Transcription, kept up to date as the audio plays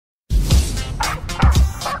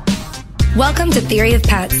Welcome to Theory of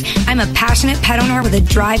Pets. I'm a passionate pet owner with a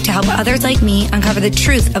drive to help others like me uncover the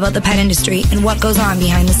truth about the pet industry and what goes on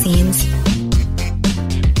behind the scenes.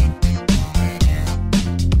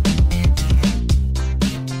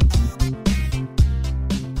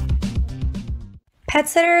 Pet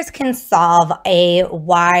sitters can solve a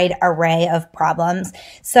wide array of problems.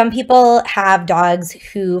 Some people have dogs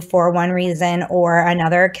who, for one reason or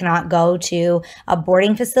another, cannot go to a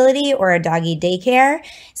boarding facility or a doggy daycare.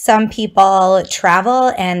 Some people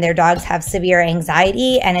travel and their dogs have severe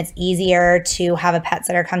anxiety, and it's easier to have a pet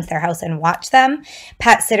sitter come to their house and watch them.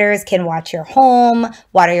 Pet sitters can watch your home,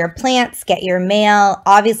 water your plants, get your mail,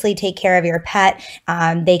 obviously take care of your pet.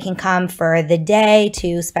 They can come for the day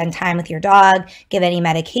to spend time with your dog, give any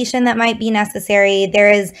medication that might be necessary.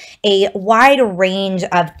 There is a wide range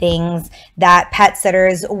of things that pet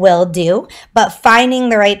sitters will do, but finding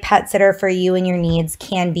the right pet sitter for you and your needs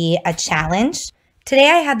can be a challenge.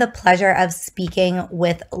 Today, I had the pleasure of speaking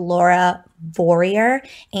with Laura Vorreyer,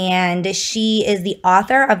 and she is the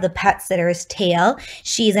author of The Pet Sitter's Tale.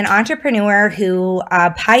 She's an entrepreneur who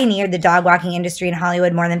pioneered the dog walking industry in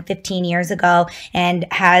Hollywood more than 15 years ago and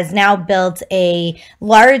has now built a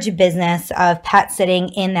large business of pet sitting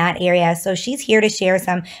in that area. So she's here to share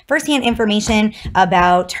some firsthand information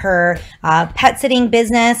about her pet sitting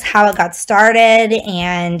business, how it got started,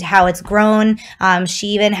 and how it's grown. She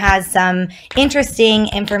even has some interesting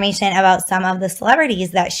information about some of the celebrities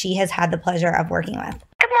that she has had the pleasure of working with.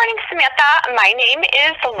 Good morning, Samantha. My name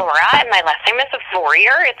is Laura, and my last name is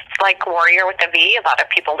Vorreyer. It's like warrior with a V. A lot of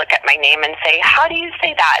people look at my name and say, how do you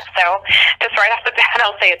say that? So just right off the bat,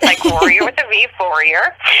 I'll say it's like warrior with a V,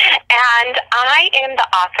 Vorreyer. And I am the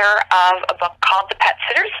author of a book called The Pet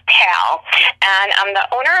Sitter's Tale, and I'm the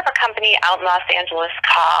owner of a company out in Los Angeles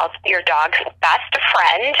called Your Dog's Best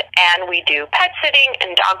Friend, and we do pet sitting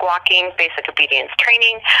and dog walking, basic obedience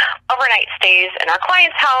training, overnight stays in our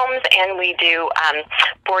clients' homes, and we do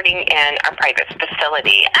boarding in our private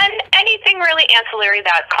facility, and anything really ancillary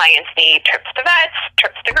that clients need, trips to vets,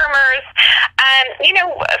 trips to groomers,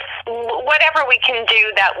 whatever we can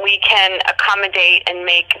do that we can accommodate and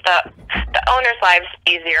make the owner's lives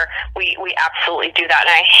easier, we absolutely do that.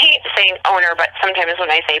 And I hate saying owner, but sometimes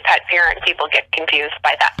when I say pet parent, people get confused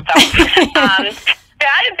by that. So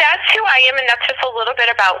that's who I am, and that's just a little bit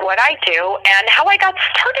about what I do. And how I got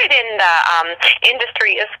started in the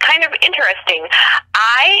industry is kind of interesting.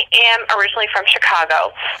 I am originally from Chicago.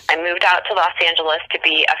 I moved out to Los Angeles to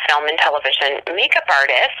be a film and television makeup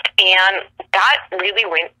artist, and that really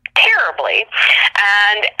went terribly.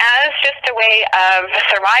 And as just a way of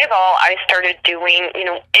survival, I started doing,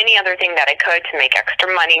 any other thing that I could to make extra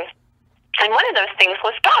money. And one of those things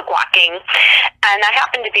was dog walking. And I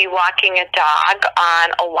happened to be walking a dog on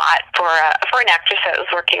a lot for an actress that was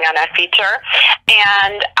working on a feature.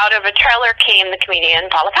 And out of a trailer came the comedian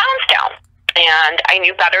Paula Poundstone. And I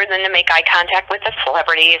knew better than to make eye contact with a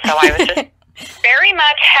celebrity, so I was just very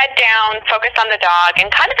much head down, focused on the dog,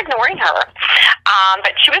 and kind of ignoring her.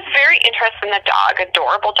 But she was very interested in the dog,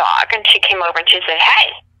 adorable dog, and she came over and she said,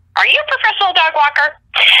 "Hey, are you a professional dog walker?"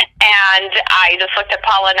 And I just looked at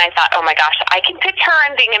Paula and I thought, oh my gosh, I can picture her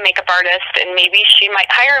and being a makeup artist, and maybe she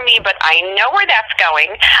might hire me, but I know where that's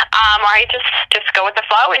going. Or I just go with the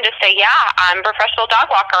flow and just say, yeah, I'm a professional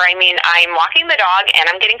dog walker. I mean, I'm walking the dog and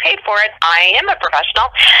I'm getting paid for it. I am a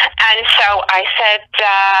professional. And so I said,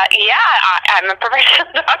 I'm a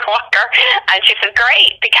professional dog walker. And she said,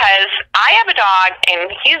 great, because I have a dog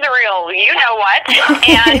and he's a real you-know-what.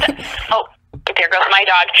 And there goes my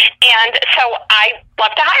dog. And so I'd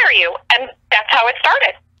love to hire you. And that's how it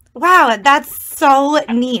started. Wow, that's so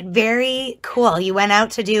neat. Very cool. You went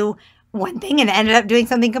out to do one thing and ended up doing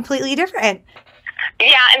something completely different.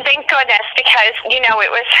 Yeah, and thank goodness, because,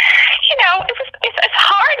 it's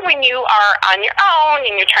hard when you are on your own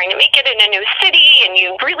and you're trying to make it in a new city and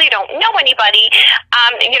you really don't know anybody.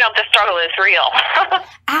 The struggle is real.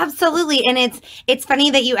 Absolutely. And it's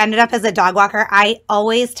funny that you ended up as a dog walker. I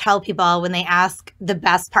always tell people when they ask the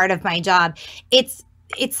best part of my job, it's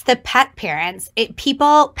the pet parents.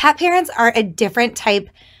 Pet parents are a different type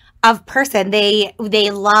of person. They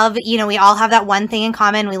love, we all have that one thing in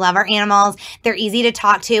common. We love our animals. They're easy to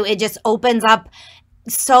talk to. It just opens up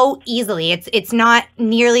so easily. It's not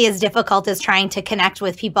nearly as difficult as trying to connect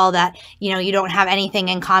with people that, you don't have anything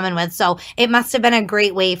in common with. So it must have been a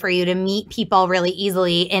great way for you to meet people really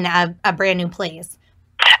easily in a brand new place.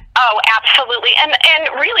 Oh, absolutely. And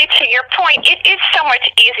really, to your point, it is so much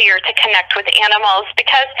easier to connect with animals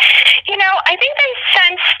because, I think they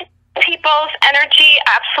sense people's energy,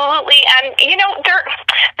 absolutely. And, they're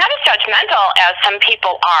not as judgmental as some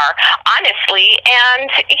people are, honestly. And,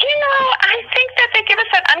 I think that they give us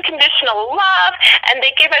that unconditional love, and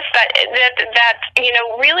they give us that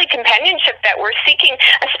really companionship that we're seeking,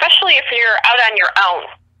 especially if you're out on your own.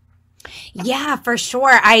 Yeah, for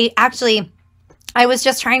sure. I was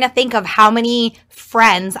just trying to think of how many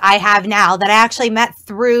friends I have now that I actually met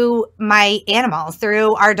through my animals,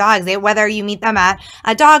 through our dogs, whether you meet them at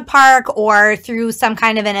a dog park or through some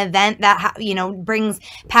kind of an event that, brings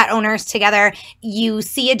pet owners together. You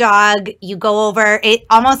see a dog, you go over it.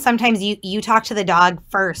 Almost sometimes you talk to the dog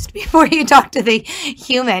first before you talk to the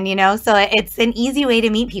human, so it's an easy way to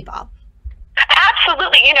meet people.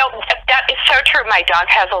 Absolutely. That is so true. My dog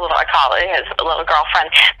has I call it his little girlfriend.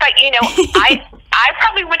 But, I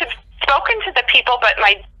probably would have spoken to the people, but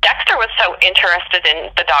my Dexter was so interested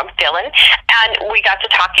in the dog Dylan, and we got to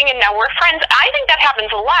talking, and now we're friends. I think that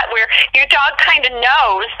happens a lot, where your dog kind of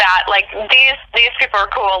knows that, like, these people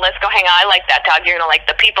are cool, let's go hang out, I like that dog, you're going to like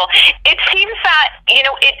the people. It seems that,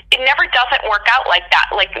 it never doesn't work out like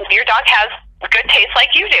that. Like, your dog has good taste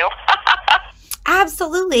like you do.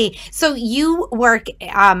 Absolutely. So you work,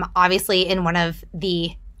 obviously, in one of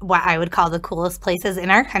what I would call the coolest places in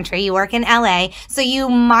our country. You work in LA. So you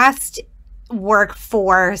must work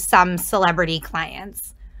for some celebrity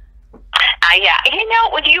clients. Yeah.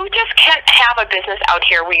 You just can't have a business out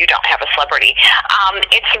here where you don't have a celebrity.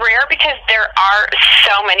 It's rare because there are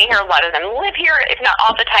so many here. A lot of them live here, if not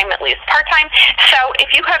all the time, at least part-time. So if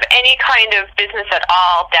you have any kind of business at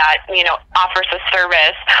all that, offers a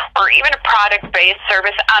service or even a product-based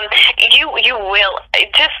service, you will,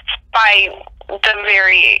 just by the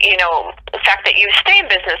very, fact that you stay in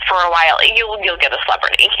business for a while, you'll get a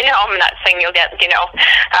celebrity. I'm not saying you'll get,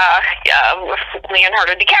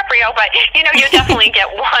 Leonardo DiCaprio, but, you definitely get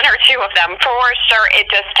one or two of them for sure. It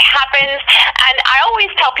just happens. And I always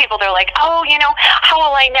tell people, they're like, oh, how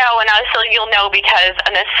will I know? And honestly, you'll know because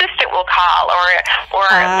an assistant will call or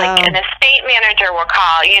like an estate manager will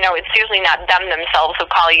call. It's usually not them themselves who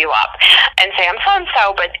call you up and say, I'm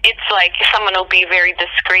so-and-so, but it's like someone will be very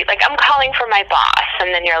discreet, like, I'm calling for my boss.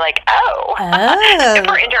 And then you're like, oh.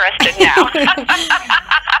 Super interested now.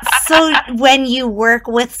 So when you work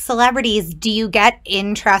with celebrities, do you get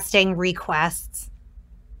interesting requests?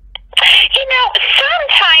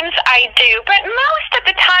 Sometimes I do, but most of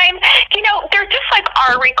the time, they're just like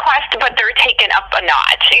our request, but they're taken up a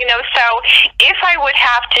notch, So if I would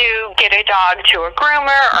have to get a dog to a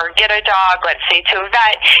groomer or get a dog, let's say, to a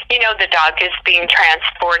vet, the dog is being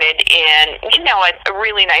transported in, a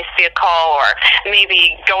really nice vehicle, or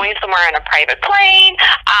maybe going somewhere on a private plane,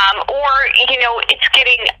 or, it's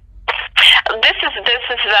getting... This has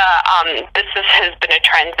been a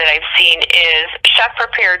trend that I've seen, is chef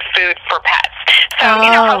prepared food for pets. So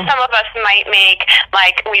how some of us might make,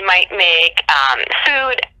 we might make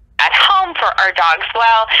food at home for our dogs.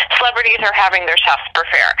 Well, celebrities are having their chefs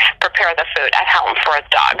prepare the food at home for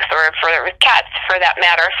dogs, or for cats, for that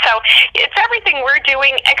matter. So it's everything we're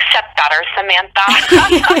doing except better, Samantha.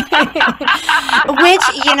 Which,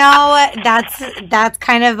 that's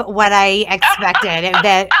kind of what I expected.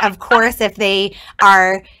 That, of course, if they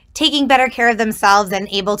are taking better care of themselves and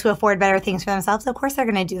able to afford better things for themselves, of course they're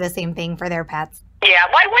going to do the same thing for their pets. Yeah,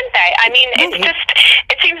 why wouldn't they? I mean,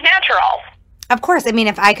 it seems natural. Of course. I mean,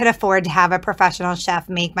 if I could afford to have a professional chef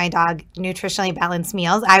make my dog nutritionally balanced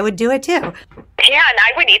meals, I would do it too. Yeah, and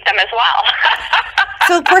I would eat them as well.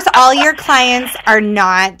 So, of course, all your clients are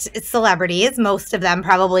not celebrities. Most of them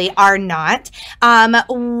probably are not.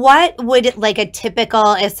 What would, a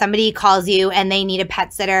typical, if somebody calls you and they need a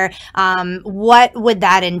pet sitter, what would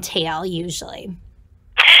that entail usually?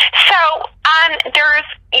 So there's,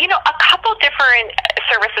 a couple different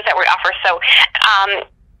services that we offer. So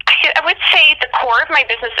I would say the core of my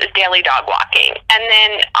business is daily dog walking, and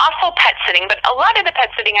then also pet sitting. But a lot of the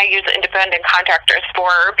pet sitting I use independent contractors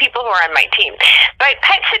for, people who are on my team. But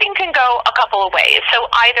pet sitting can go a couple of ways. So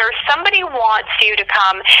either somebody wants you to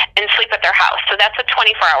come and sleep at their house. So that's a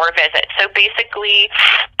 24-hour visit. So basically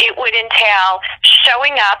it would entail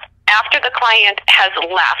showing up after the client has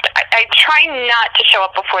left. I try not to show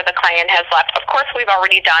up before the client has left. Of course, we've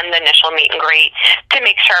already done the initial meet and greet to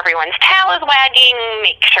make sure everyone's tail is wagging,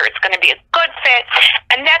 make sure it's going to be a good fit,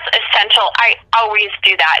 and that's essential. I always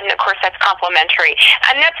do that, and of course, that's complimentary.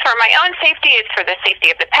 And that's for my own safety, it's for the safety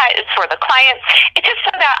of the pet, it's for the client. It's just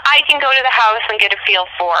so that I can go to the house and get a feel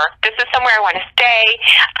for, this is somewhere I want to stay,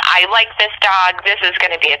 I like this dog, this is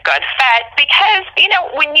going to be a good fit, because,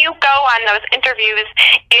 when you go on those interviews,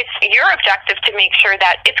 it's your objective to make sure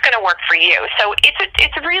that it's going going to work for you. So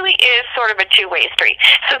it really is sort of a two-way street.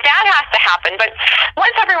 So that has to happen. But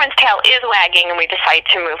once everyone's tail is wagging and we decide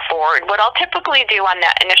to move forward, what I'll typically do on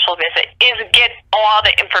that initial visit is get all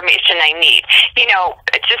the information I need.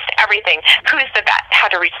 Just everything. Who's the vet? How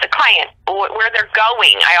to reach the client? Where they're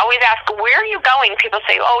going. I always ask, where are you going? People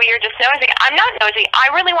say, oh, you're just nosy. I'm not nosy. I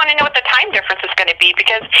really want to know what the time difference is going to be,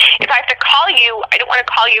 because if I have to call you, I don't want to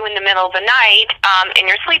call you in the middle of the night and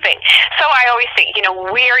you're sleeping. So I always think,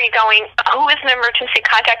 where are you going? Who is an emergency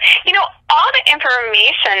contact? All the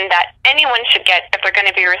information that anyone should get if they're going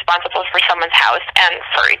to be responsible for someone's house and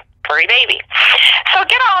furry baby. So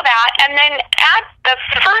get all that, and then at the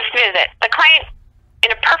first visit, the client in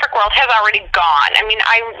a perfect world has already gone. I mean,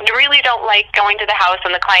 I really don't like going to the house and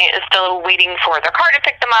the client is still waiting for their car to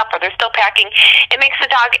pick them up, or they're still packing. It makes the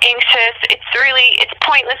dog anxious. It's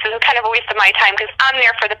pointless. It's kind of a waste of my time, because I'm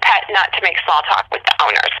there for the pet, not to make small talk with the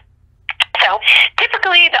owners. So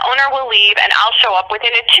typically the owner will leave and I'll show up within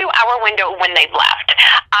a 2-hour window when they've left.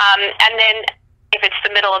 And then if it's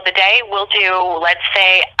the middle of the day, we'll do, let's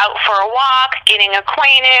say, out for a walk, getting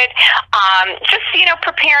acquainted, just,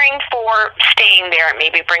 preparing for staying there,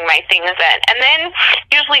 maybe bring my things in. And then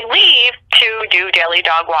usually leave to do daily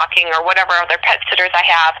dog walking or whatever other pet sitters I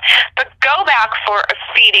have, but go back for a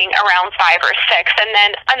feeding around 5 or 6, and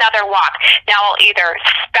then another walk. Now I'll either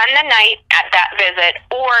spend the night at that visit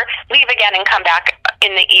or leave again and come back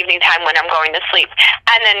in the evening time when I'm going to sleep.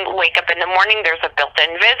 And then wake up in the morning, there's a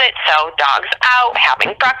built-in visit, so dog's out,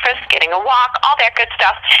 having breakfast, getting a walk, all that good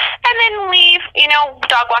stuff, and then leave,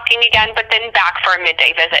 dog walking again, but then back for a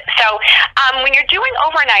midday visit. So when you're doing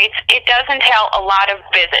overnights, it does entail a lot of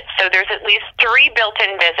visits. So there's at least 3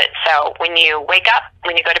 built-in visits. So when you wake up,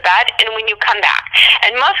 when you go to bed, and when you come back.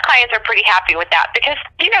 And most clients are pretty happy with that, because,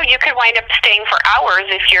 you could wind up staying for hours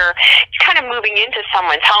if you're kind of moving into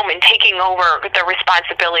someone's home and taking over the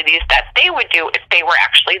responsibilities that they would do if they were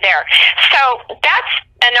actually there. So that's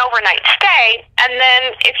an overnight stay. And then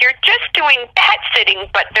if you're just doing pet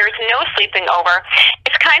sitting, but there's no sleeping over,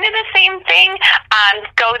 it's kind of the same thing.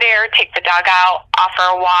 Go there, take the dog out, offer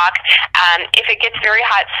a walk. If it gets very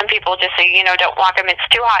hot, some people just say, don't walk them, it's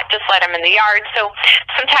too hot, just let them in the yard. So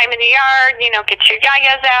sometime in the yard, get your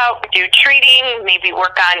yayas out, do treating, maybe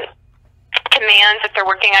work on commands if they're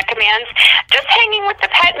working on commands, just hanging with the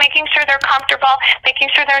pet, making sure they're comfortable, making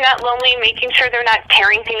sure they're not lonely, making sure they're not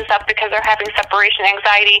tearing things up because they're having separation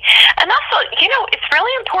anxiety. And also, it's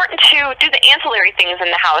really important to do the ancillary things in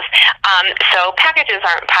the house. So packages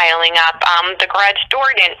aren't piling up, the garage door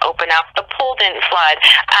didn't open up, the pool didn't flood,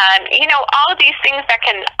 all of these things that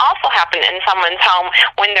can also happen in someone's home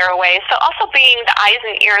when they're away. So also being the eyes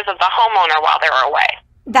and ears of the homeowner while they're away.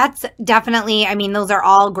 That's definitely, those are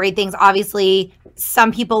all great things. Obviously,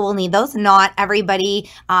 some people will need those. Not everybody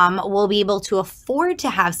will be able to afford to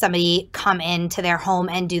have somebody come into their home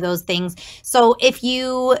and do those things. So if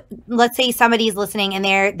let's say somebody's listening and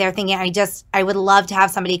they're thinking, I would love to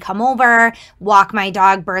have somebody come over, walk my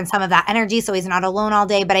dog, burn some of that energy so he's not alone all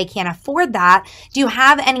day, but I can't afford that. Do you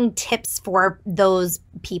have any tips for those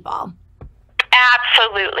people?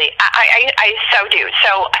 Absolutely. I so do.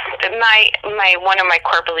 So my one of my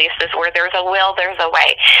core beliefs is where there's a will, there's a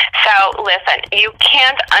way. So listen, you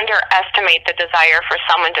can't underestimate the desire for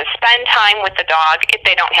someone to spend time with the dog if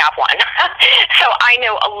they don't have one. So I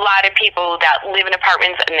know a lot of people that live in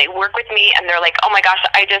apartments and they work with me and they're like, oh my gosh,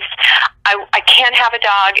 I can't have a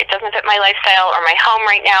dog. It doesn't fit my lifestyle or my home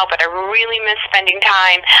right now, but I really miss spending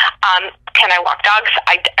time. Can I walk dogs?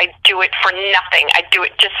 I do it for nothing. I do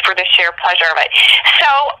it just for the sheer pleasure of it. So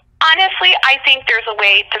honestly, I think there's a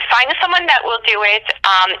way to find someone that will do it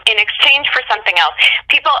in exchange for something else.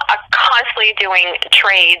 People are constantly doing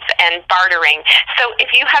trades and bartering. So if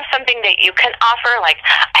you have something that you can offer, like,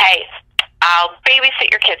 hey, I'll babysit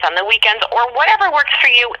your kids on the weekends, or whatever works for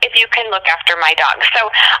you if you can look after my dog. So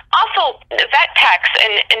also vet techs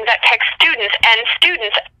and vet tech students,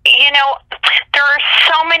 there are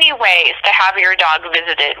so many ways to have your dog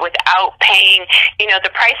visited without paying, the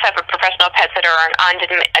price of a professional pet sitter or an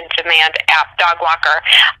on-demand app dog walker.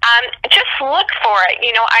 Just look for it.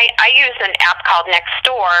 I use an app called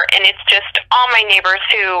Nextdoor, and it's just all my neighbors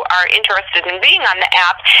who are interested in being on the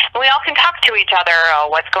app. We all can talk to each other. Oh,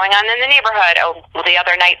 what's going on in the neighborhood? Oh, the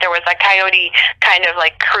other night there was a coyote kind of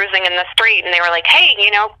like cruising in the street, and they were like, hey,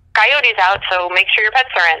 coyotes out, so make sure your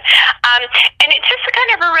pets are in. And it's just a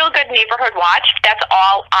kind of a real good neighborhood watch. That's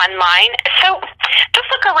all online. So just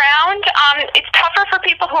look around. It's tougher for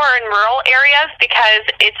people who are in rural areas because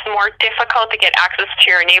it's more difficult to get access to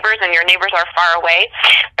your neighbors, and your neighbors are far away.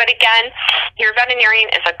 But again, your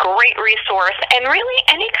veterinarian is a great resource, and really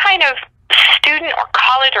any kind of student or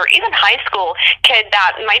college or even high school kid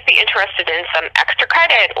that might be interested in some extra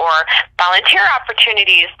credit or volunteer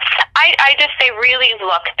opportunities, I just say really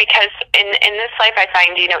look, because in this life I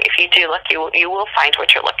find, if you do look, you will find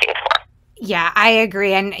what you're looking for. Yeah, I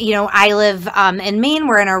agree. And, I live in Maine.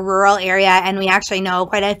 We're in a rural area, and we actually know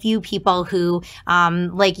quite a few people who,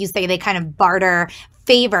 like you say, they kind of barter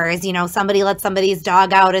favors. Somebody lets somebody's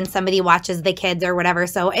dog out and somebody watches the kids or whatever.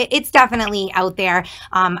 So it's definitely out there,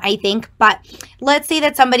 I think. But let's say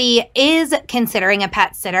that somebody is considering a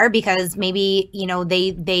pet sitter because maybe,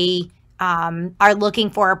 they are looking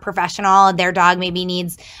for a professional. Their dog maybe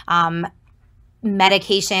needs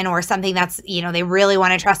medication or something that's, they really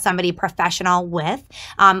want to trust somebody professional with.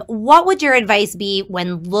 What would your advice be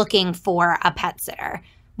when looking for a pet sitter?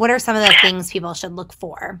 What are some of the things people should look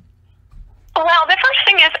for? Well, the first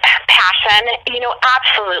thing is passion.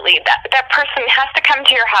 Absolutely. That person has to come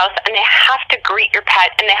to your house and they have to greet your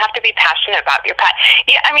pet and they have to be passionate about your pet.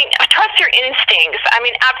 Yeah, trust your instincts.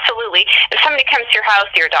 Absolutely. If somebody comes to your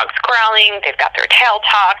house, your dog's growling, they've got their tail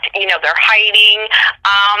tucked, they're hiding,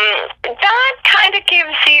 that kind of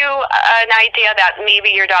gives you an idea that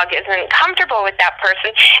maybe your dog isn't comfortable with that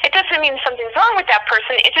person. It doesn't mean something's wrong with that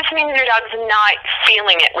person. It just means your dog's not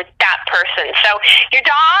feeling it with that person. So your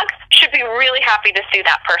dog should be really happy to see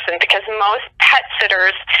that person, because most pet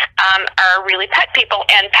sitters are really pet people,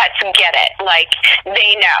 and pets get it. Like,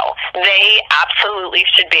 they know. They absolutely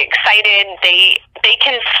should be excited. They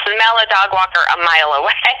can smell a dog walker a mile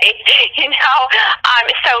away,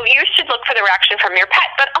 so you should look for the reaction from your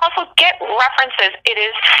pet, but also get references. It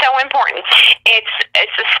is so important.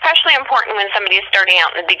 It's especially important when somebody is starting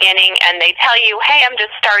out in the beginning and they tell you, hey, I'm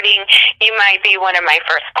just starting, you might be one of my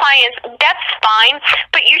first clients. That's fine,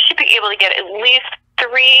 but you should be able to get at least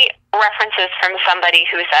 3 references from somebody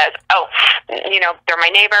who says, oh, they're my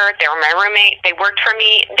neighbor, they were my roommate, they worked for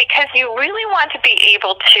me, because you really want to be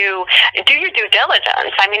able to do your due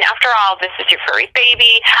diligence. After all, this is your furry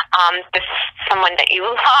baby, this is someone that you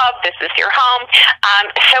love, this is your home.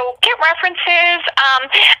 So get references,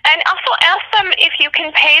 and also ask them if you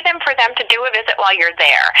can pay them for them to do a visit while you're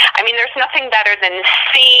there. There's nothing better than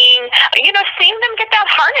seeing them get that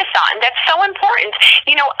harness on. That's so important.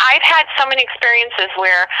 I've had so many experiences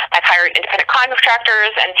where I've hired independent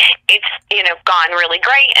contractors and it's, gone really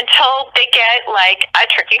great until they get like a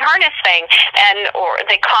tricky harness thing, or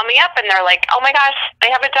they call me up and they're like, oh my gosh,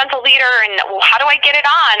 they have a gentle leader, and well, how do I get it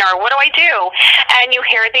on, or what do I do? And you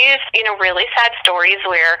hear these, really sad stories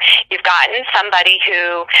where you've gotten somebody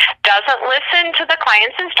who doesn't listen to the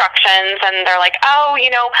client's instructions, and they're like, oh,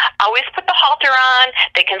 always put the halter on.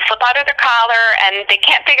 They can slip out of their collar and they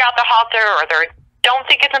can't figure out the halter, or they're don't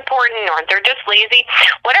think it's important, or they're just lazy,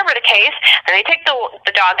 whatever the case, and they take the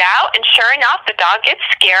dog out, and sure enough, the dog gets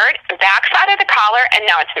scared, backs out of the collar, and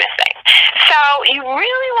now it's missing. So you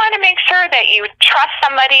really want to make sure that you trust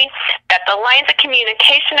somebody, that the lines of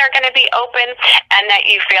communication are going to be open, and that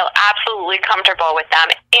you feel absolutely comfortable with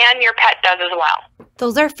them, and your pet does as well.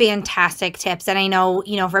 Those are fantastic tips. And I know,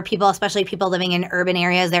 for people, especially people living in urban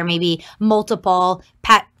areas, there may be multiple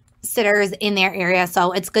pet sitters in their area.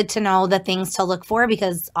 So it's good to know the things to look for,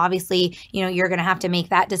 because obviously, you're going to have to make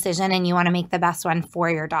that decision and you want to make the best one for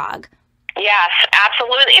your dog. Yes,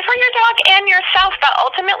 absolutely. For your dog and yourself, but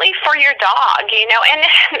ultimately for your dog, and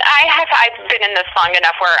I've been in this long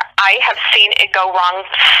enough where I have seen it go wrong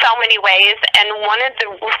so many ways. And one of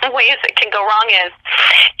the ways it can go wrong is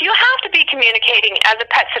you have to be communicating as a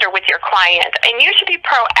pet sitter with your client, and you should be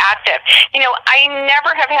proactive. I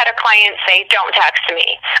never have had a client say, don't text me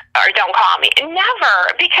or don't call me. Never,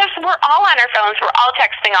 because we're all on our phones. We're all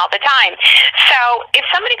texting all the time. So if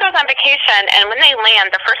somebody goes on vacation and when they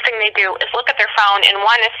land, the first thing they do is look at their phone and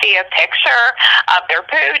want to see a picture of their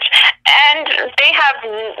pooch, and they have,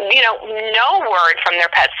 no word from their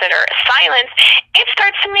pet sitter, silence, it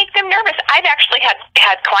starts to make them nervous. I've actually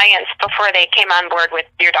had clients before they came on board with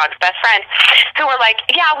Your Dog's Best Friend who were like,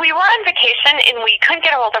 yeah, we were on vacation and we couldn't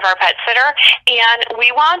get a hold of our pet sitter, and we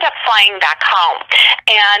wound up flying back home.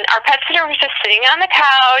 And our pet sitter was just sitting on the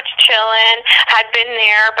couch, chilling, had been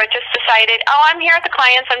there, but just decided, oh, I'm here at the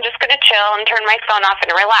client's, I'm just going to chill and turn my phone off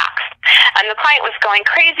and relax. And the client was going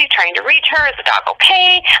crazy trying to reach her. Is the dog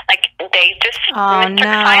okay? Like, they just mistook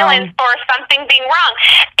silence for something being wrong.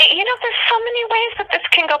 There's so many ways that this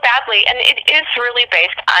can go badly, and it is really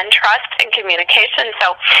based on trust and communication.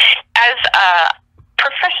 So as a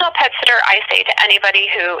professional pet sitter, I say to anybody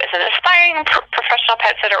who is an aspiring professional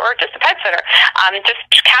pet sitter or just a pet sitter,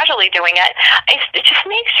 just casually doing it, just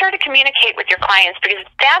make sure to communicate with your clients, because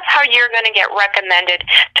that's how you're going to get recommended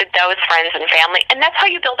to those friends and family, and that's how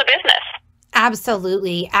you build a business.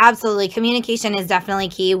 Absolutely. Absolutely. Communication is definitely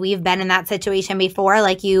key. We've been in that situation before,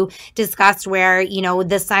 like you discussed, where,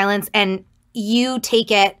 the silence, and you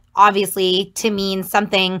take it obviously to mean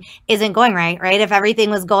something isn't going right? If everything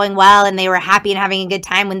was going well and they were happy and having a good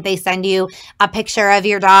time, when they send you a picture of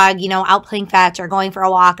your dog, out playing fetch or going for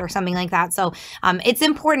a walk or something like that. So it's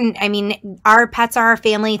important. I mean, our pets are our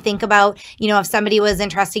family. Think about, if somebody was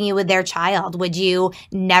entrusting you with their child, would you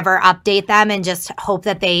never update them and just hope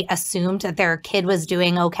that they assumed that their kid was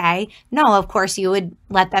doing okay? No, of course you would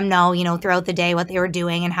let them know, throughout the day what they were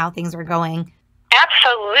doing and how things were going.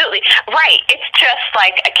 Absolutely. Right. It's just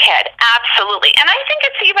like a kid. Absolutely. And I think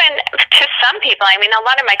it's even to some people, I mean, a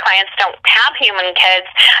lot of my clients don't have human kids.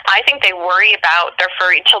 I think they worry about their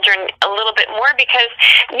furry children a little bit more because,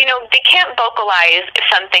 they can't vocalize if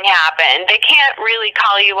something happened. They can't really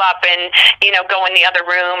call you up and, go in the other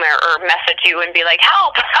room or message you and be like,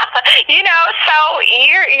 help, so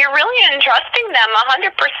you're really entrusting them 100%.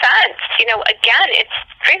 Again, it's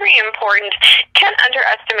very important. Can't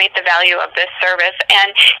underestimate the value of this service.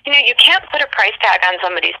 And, you can't put a price tag on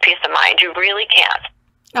somebody's peace of mind. You really can't.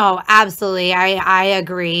 Oh, absolutely. I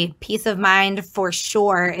agree. Peace of mind for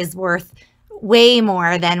sure is worth way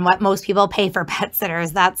more than what most people pay for pet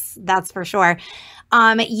sitters. That's for sure.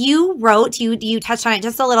 You wrote, you touched on it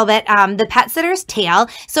just a little bit, The Pet Sitter's Tale.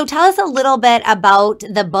 So tell us a little bit about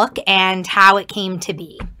the book and how it came to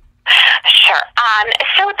be. Sure.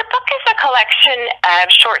 So the book is a collection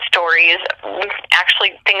of short stories,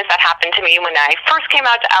 actually things that happened to me when I first came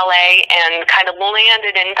out to LA and kind of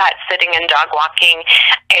landed in pet sitting and dog walking.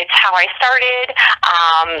 It's how I started,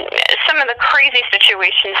 some of the crazy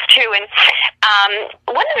situations too. And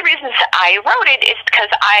one of the reasons I wrote it is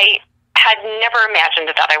because I had never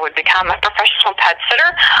imagined that I would become a professional pet sitter.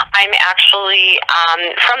 I'm actually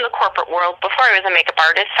from the corporate world. Before I was a makeup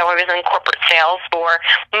artist, so I was in corporate sales for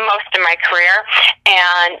most of my career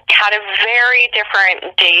and had a very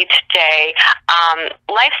different day-to-day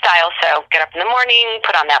lifestyle. So get up in the morning,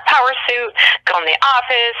 put on that power suit, go in the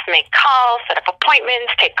office, make calls, set up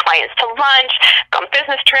appointments, take clients to lunch, go on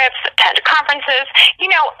business trips, attend conferences.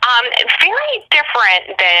 Very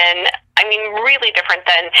different than, really different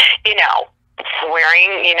than, wearing,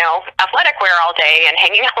 athletic wear all day and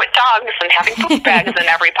hanging out with dogs and having poop bags in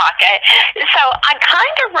every pocket. So I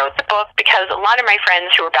kind of wrote the book because a lot of my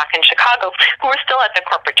friends who were back in Chicago, who were still at their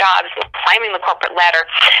corporate jobs and climbing the corporate ladder,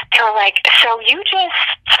 they were like, so you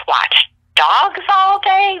just watch dogs all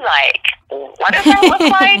day? Like, what does that look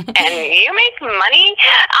like? And you make money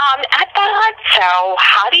at that? So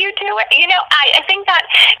how do you do it? I think that,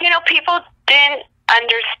 people didn't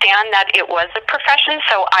understand that it was a profession,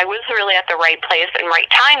 so I was really at the right place and right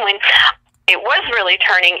time when it was really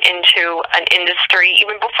turning into an industry,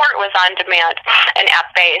 even before it was on demand and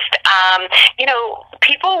app-based.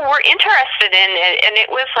 People were interested in it, and it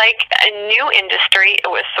was like a new industry. It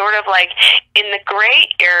was sort of like in the gray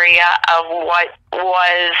area of what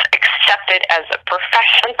was accepted as a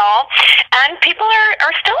professional, and people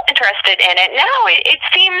are still interested in it. Now it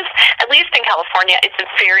seems, at least in California, it's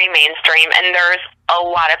very mainstream, and there's a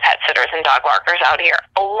lot of pet sitters and dog walkers out here,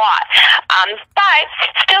 a lot. But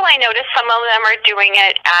still, I notice some of them are doing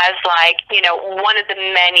it as one of the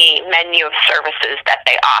many menu of services that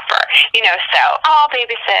they offer. So, I'll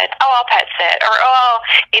babysit, I'll pet sit, or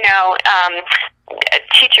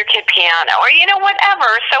teach your kid piano, or whatever.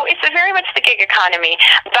 So it's very much the gig economy,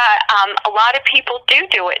 but a lot of people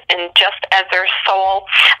do it, and just as their sole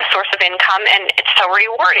source of income, and it's so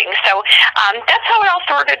rewarding. So that's how it all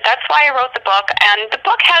started. That's why I wrote the book, and the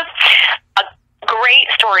book has a great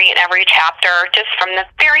story in every chapter, just from the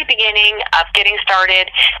very beginning of getting started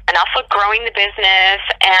and also growing the business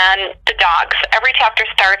and the dogs. Every chapter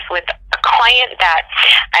starts with a client that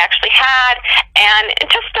I actually had, and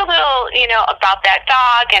just a little, about that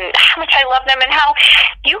dog and how much I love them, and how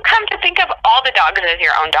you come to think of all the dogs as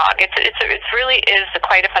your own dog. It really is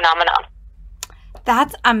quite a phenomenon.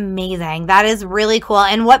 That's amazing. That is really cool.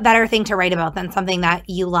 And what better thing to write about than something that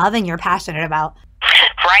you love and you're passionate about?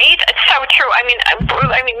 Right? It's so true.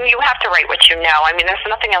 You have to write what you know. There's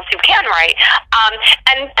nothing else you can write.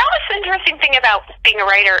 And that was the interesting thing about being a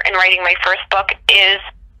writer and writing my first book is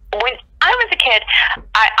when I was a kid,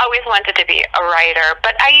 I always wanted to be a writer,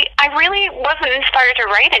 but I really wasn't inspired to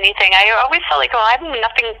write anything. I always felt like, I have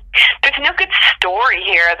nothing, there's no good story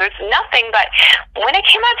here. There's nothing. But when I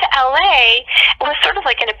came out to LA, it was sort of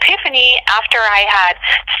like an epiphany after I had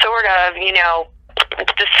sort of,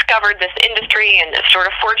 discovered this industry and sort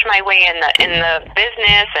of forged my way in the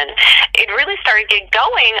business, and it really started to get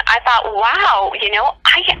going, I thought, wow,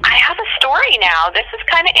 I have a story now. This is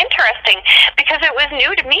kind of interesting, because it was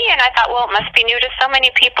new to me, and I thought, well, it must be new to so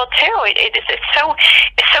many people too. It's so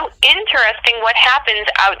interesting what happens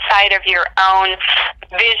outside of your own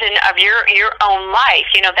vision of your own life.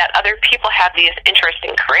 That other people have these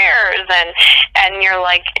interesting careers, and you're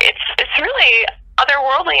like, it's really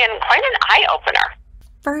otherworldly and quite an eye opener.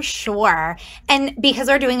 For sure. And because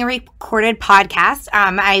we're doing a recorded podcast,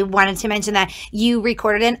 I wanted to mention that you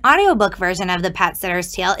recorded an audiobook version of The Pet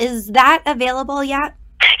Sitter's Tale. Is that available yet?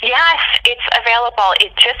 Yes, it's available.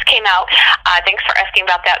 It just came out. Thanks for asking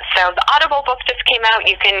about that. So the Audible book just came out.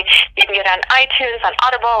 You can get it on iTunes, on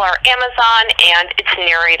Audible, or Amazon, and it's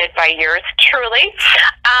narrated by yours truly.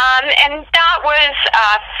 And that was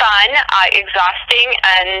fun, exhausting,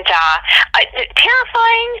 and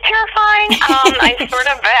terrifying. I sort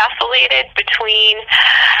of vacillated between,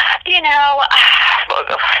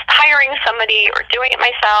 hiring somebody or doing it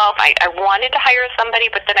myself. I wanted to hire somebody,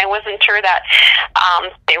 but then I wasn't sure that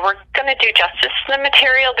they were going to do justice to the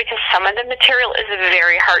material, because some of the material is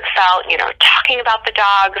very heartfelt, talking about the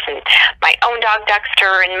dogs and my own dog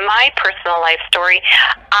Dexter and my personal life story.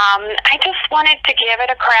 I just wanted to give it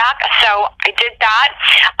a crack, so I did that.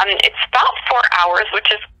 It's about 4 hours, which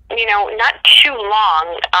is not too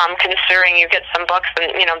long, considering you get some books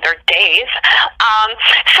and, they're days.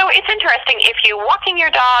 So it's interesting. If you're walking your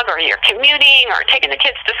dog, or you're commuting, or taking the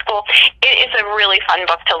kids to school, it is a really fun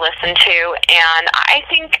book to listen to. And I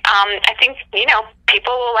think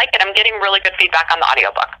people will like it. I'm getting really good feedback on the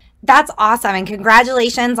audiobook. That's awesome, and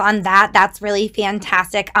congratulations on that. That's really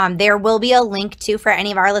fantastic. There will be a link too for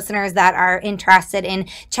any of our listeners that are interested in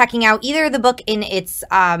checking out either the book in its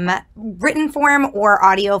written form or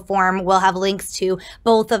audio form. We'll have links to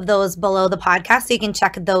both of those below the podcast, so you can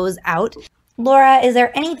check those out. Laura, is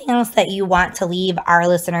there anything else that you want to leave our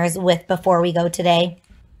listeners with before we go today?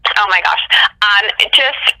 Oh my gosh.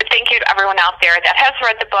 Just thank you to everyone out there that has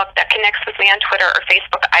read the book, that connects with me on Twitter or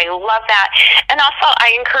Facebook. I love that. And also,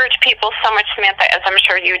 I encourage people so much, Samantha, as I'm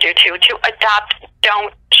sure you do too, to adopt,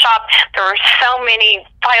 don't shop. There are so many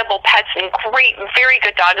viable pets and great, very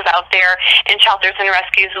good dogs out there in shelters and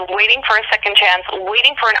rescues waiting for a second chance,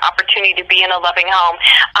 waiting for an opportunity to be in a loving home.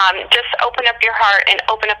 Just open up your heart and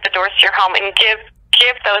open up the doors to your home and give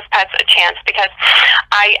those pets a chance, because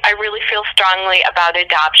I really feel strongly about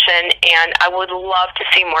adoption, and I would love to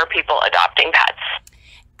see more people adopting pets.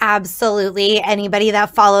 Absolutely. Anybody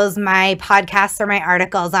that follows my podcasts or my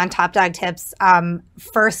articles on Top Dog Tips,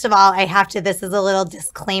 first of all, this is a little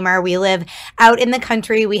disclaimer. We live out in the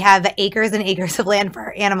country. We have acres and acres of land for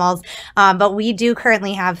our animals, but we do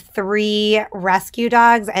currently have 3 rescue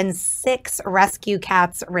dogs and 6 rescue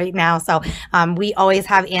cats right now. So we always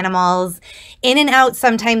have animals in and out.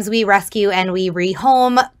 Sometimes we rescue and we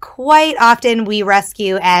rehome. Quite often we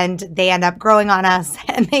rescue and they end up growing on us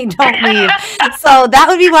and they don't leave. So that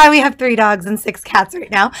would be why we have 3 dogs and 6 cats right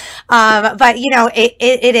now. But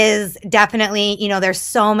it is definitely, there's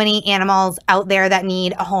so many animals out there that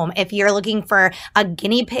need a home. If you're looking for a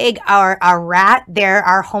guinea pig or a rat, there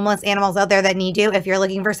are homeless animals out there that need you. If you're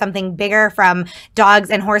looking for something bigger, from dogs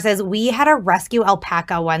and horses, we had a rescue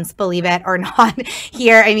alpaca once, believe it or not,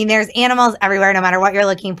 here. I mean, there's animals everywhere, no matter what you're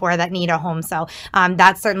looking for, that need a home. So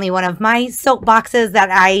that's certainly one of my soapboxes that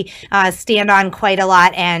I stand on quite a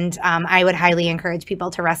lot, and I would highly encourage people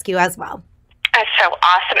to rescue as well. That's so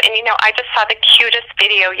awesome. And I just saw the cutest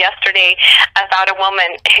video yesterday about a woman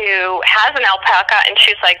who has an alpaca, and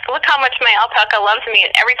she's like, look how much my alpaca loves me.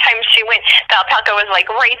 And every time she went, the alpaca was like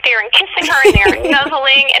right there and kissing her and there and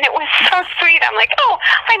nuzzling, and it was so sweet. I'm like, oh,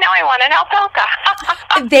 I want an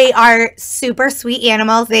alpaca. They are super sweet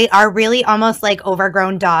animals. They are really almost like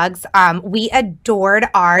overgrown dogs. We adored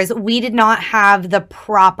ours. We did not have the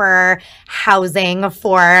proper housing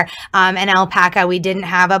for an alpaca. We didn't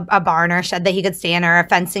have a barn or shed that he could stay in, or a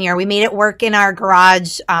fence in here. We made it work in our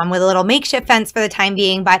garage with a little makeshift fence for the time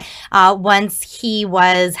being. But once he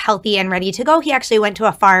was healthy and ready to go, he actually went to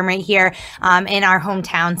a farm right here in our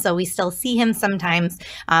hometown. So we still see him sometimes.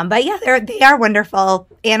 But yeah, they are wonderful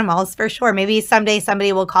animals for sure. Maybe someday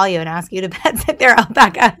somebody will call you and ask you to pet sit their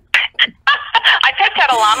alpaca. I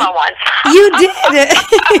pet a llama once. You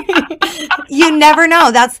did. You never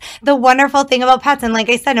know. That's the wonderful thing about pets. And like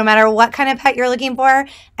I said, no matter what kind of pet you're looking for,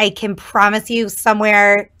 I can promise you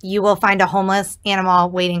somewhere you will find a homeless animal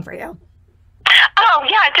waiting for you. Oh,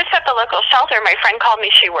 yeah, just at the local shelter. My friend called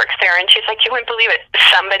me. She works there, and she's like, you wouldn't believe it.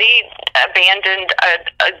 Somebody abandoned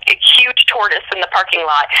a huge tortoise in the parking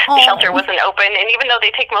lot. Oh. The shelter wasn't open, and even though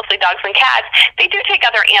they take mostly dogs and cats, they do take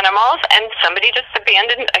other animals, and somebody just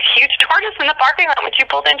abandoned a huge tortoise in the parking lot. When she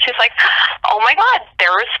pulled in, she's like, oh, my God,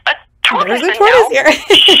 there was a tortoise. There's a tortoise here.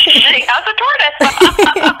 She has a tortoise.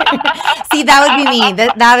 See, that would be me.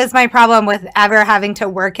 That is my problem with ever having to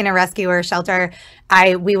work in a rescue or shelter.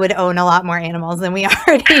 We would own a lot more animals than we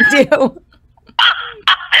already do.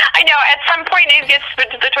 I know. At some point, it gets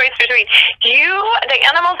the choice between you, the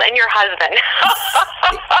animals, and your husband.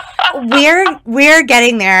 We're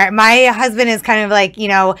getting there. My husband is kind of like,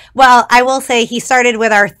 well, I will say he started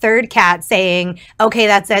with our third cat saying, okay,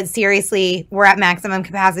 that's it. Seriously, we're at maximum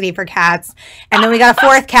capacity for cats. And then we got a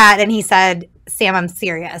fourth cat and he said, Sam, I'm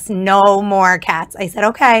serious. No more cats. I said,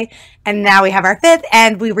 okay. And now we have our fifth,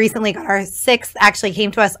 and we recently got our sixth. Actually came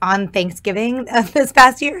to us on Thanksgiving this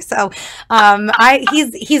past year. So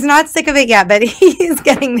he's not sick of it yet, but he's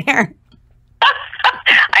getting there.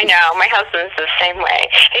 I know. My husband's the same way.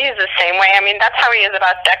 He's the same way. I mean, that's how he is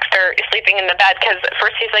about Dexter sleeping in the bed, because at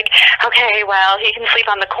first he's like, okay, well, he can sleep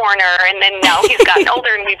on the corner. And then now he's gotten older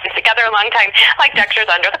and we've been together a long time. Like, Dexter's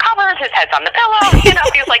under the covers, his head's on the pillow.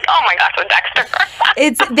 He's like, oh my gosh, with Dexter.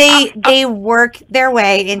 They work their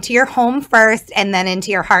way into your home first and then into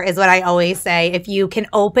your heart is what I always say. If you can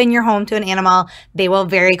open your home to an animal, they will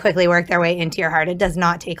very quickly work their way into your heart. It does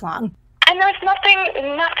not take long. And there's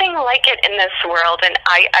nothing like it in this world, and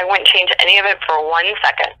I wouldn't change any of it for 1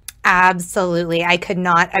 second. Absolutely. I could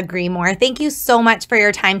not agree more. Thank you so much for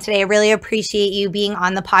your time today. I really appreciate you being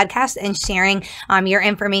on the podcast and sharing your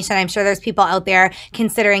information. I'm sure there's people out there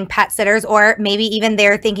considering pet sitters, or maybe even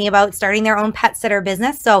they're thinking about starting their own pet sitter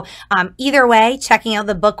business. So either way, checking out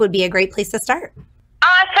the book would be a great place to start.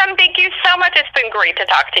 Awesome. Thank you so much. It's been great to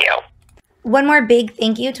talk to you. One more big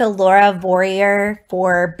thank you to Laura Vorreyer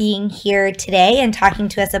for being here today and talking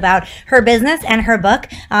to us about her business and her book.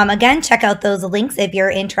 Again, check out those links if you're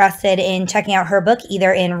interested in checking out her book,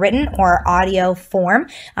 either in written or audio form.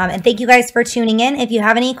 And thank you guys for tuning in. If you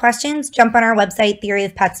have any questions, jump on our website,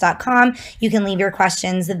 theoryofpets.com. You can leave your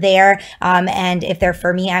questions there. And if they're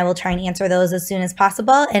for me, I will try and answer those as soon as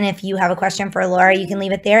possible. And if you have a question for Laura, you can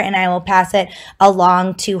leave it there and I will pass it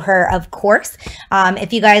along to her, of course.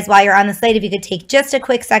 If you guys, while you're on the site, if you could take just a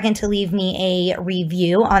quick second to leave me a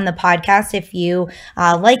review on the podcast if you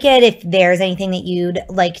like it, if there's anything that you'd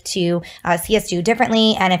like to see us do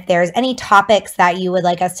differently, and if there's any topics that you would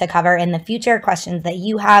like us to cover in the future, questions that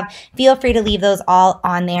you have, feel free to leave those all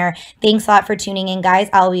on there. Thanks a lot for tuning in, guys.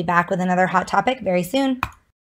 I'll be back with another hot topic very soon.